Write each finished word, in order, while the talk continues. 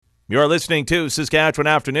You're listening to Saskatchewan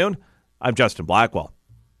Afternoon. I'm Justin Blackwell.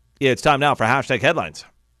 It's time now for Hashtag Headlines.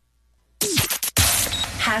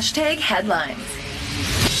 Hashtag Headlines.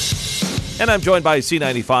 And I'm joined by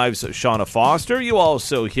C95's Shauna Foster. You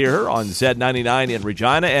also hear her on Z99 in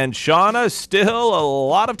Regina. And Shauna, still a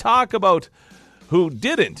lot of talk about who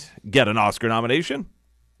didn't get an Oscar nomination.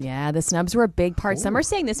 Yeah, the snubs were a big part. Some are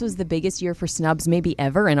saying this was the biggest year for snubs maybe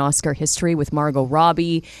ever in Oscar history, with Margot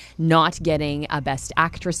Robbie not getting a Best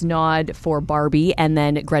Actress nod for Barbie, and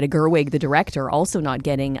then Greta Gerwig, the director, also not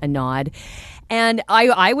getting a nod. And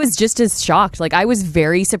I was just as shocked. Like, I was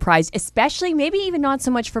very surprised, especially maybe even not so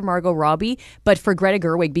much for Margot Robbie, but for Greta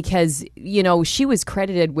Gerwig, because, you know, she was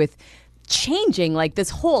credited with changing like this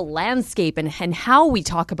whole landscape and how we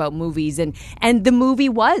talk about movies, and the movie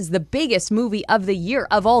was the biggest movie of the year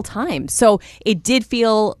of all time. So it did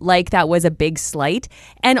feel like that was a big slight.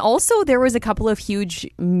 And also there was a couple of huge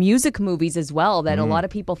music movies as well that a lot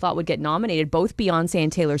of people thought would get nominated. Both Beyonce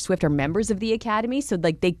and Taylor Swift are members of the Academy, so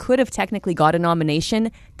like they could have technically got a nomination,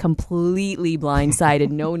 completely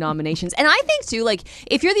blindsided, no nominations. And I think too, like,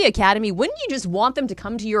 if you're the Academy, wouldn't you just want them to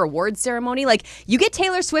come to your awards ceremony? Like, you get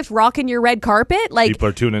Taylor Swift rocking your red carpet, like, people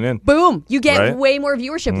are tuning in. Boom, you get way more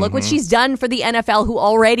viewership. Look what she's done for the NFL, who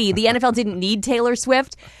already, the NFL didn't need Taylor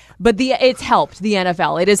Swift, but it's helped the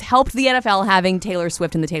NFL. It has helped the NFL having Taylor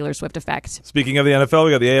Swift and the Taylor Swift effect. Speaking of the NFL,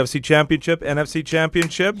 we got the AFC Championship, NFC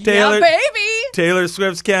Championship. Yeah, baby! Taylor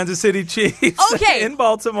Swift's Kansas City Chiefs in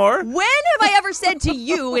Baltimore. When have I ever said to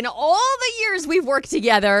you, in all the years we've worked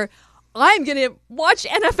together, I'm going to watch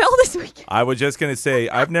NFL this weekend? I was just going to say,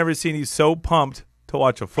 I've never seen you so pumped to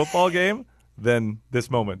watch a football game than this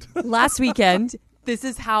moment. Last weekend, this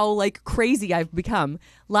is how like crazy I've become.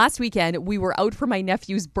 Last weekend, we were out for my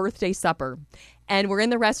nephew's birthday supper, and we're in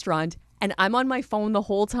the restaurant, and I'm on my phone the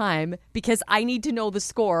whole time because I need to know the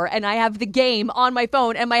score, and I have the game on my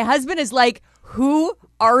phone, and my husband is like, who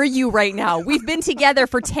are you right now? We've been together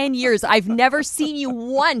for 10 years. I've never seen you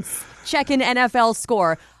once check an NFL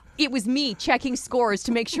score. It was me checking scores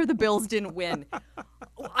to make sure the Bills didn't win.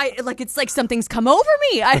 It's like something's come over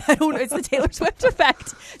me. I don't know. It's the Taylor Swift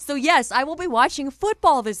effect. So yes, I will be watching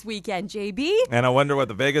football this weekend, JB. And I wonder what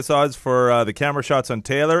the Vegas odds for the camera shots on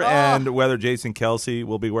Taylor and whether Jason Kelce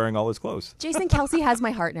will be wearing all his clothes. Jason Kelce has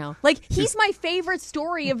my heart now. Like, he's my favorite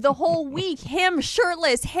story of the whole week. Him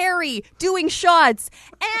shirtless, hairy, doing shots.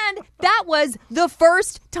 And that was the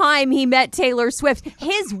first time he met Taylor Swift.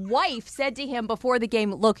 His wife said to him before the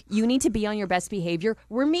game, look, you need to be on your best behavior.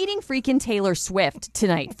 We're meeting freaking Taylor Swift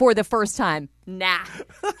tonight for the first time. Nah.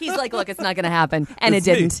 He's like, look, it's not going to happen. And it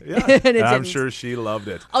didn't. Yeah. And I'm sure she loved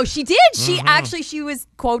it. Oh, she did. She was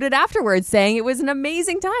quoted afterwards saying it was an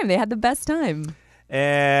amazing time. They had the best time.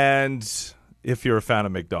 And if you're a fan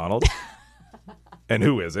of McDonald's, and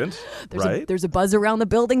who isn't, there's a buzz around the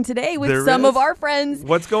building today with some of our friends.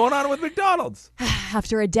 What's going on with McDonald's?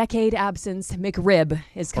 After a decade absence, McRib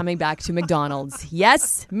is coming back to McDonald's.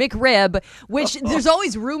 Yes, McRib, which there's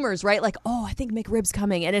always rumors, right? Like, oh, I think McRib's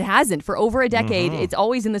coming. And it hasn't. For over a decade, it's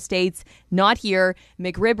always in the States, not here.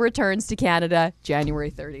 McRib returns to Canada January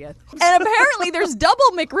 30th. And apparently there's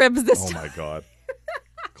double McRibs this time. Oh, my God.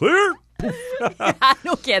 Clear. Yeah,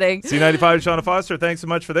 no kidding. C95, Shauna Foster, thanks so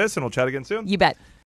much for this, and we'll chat again soon. You bet.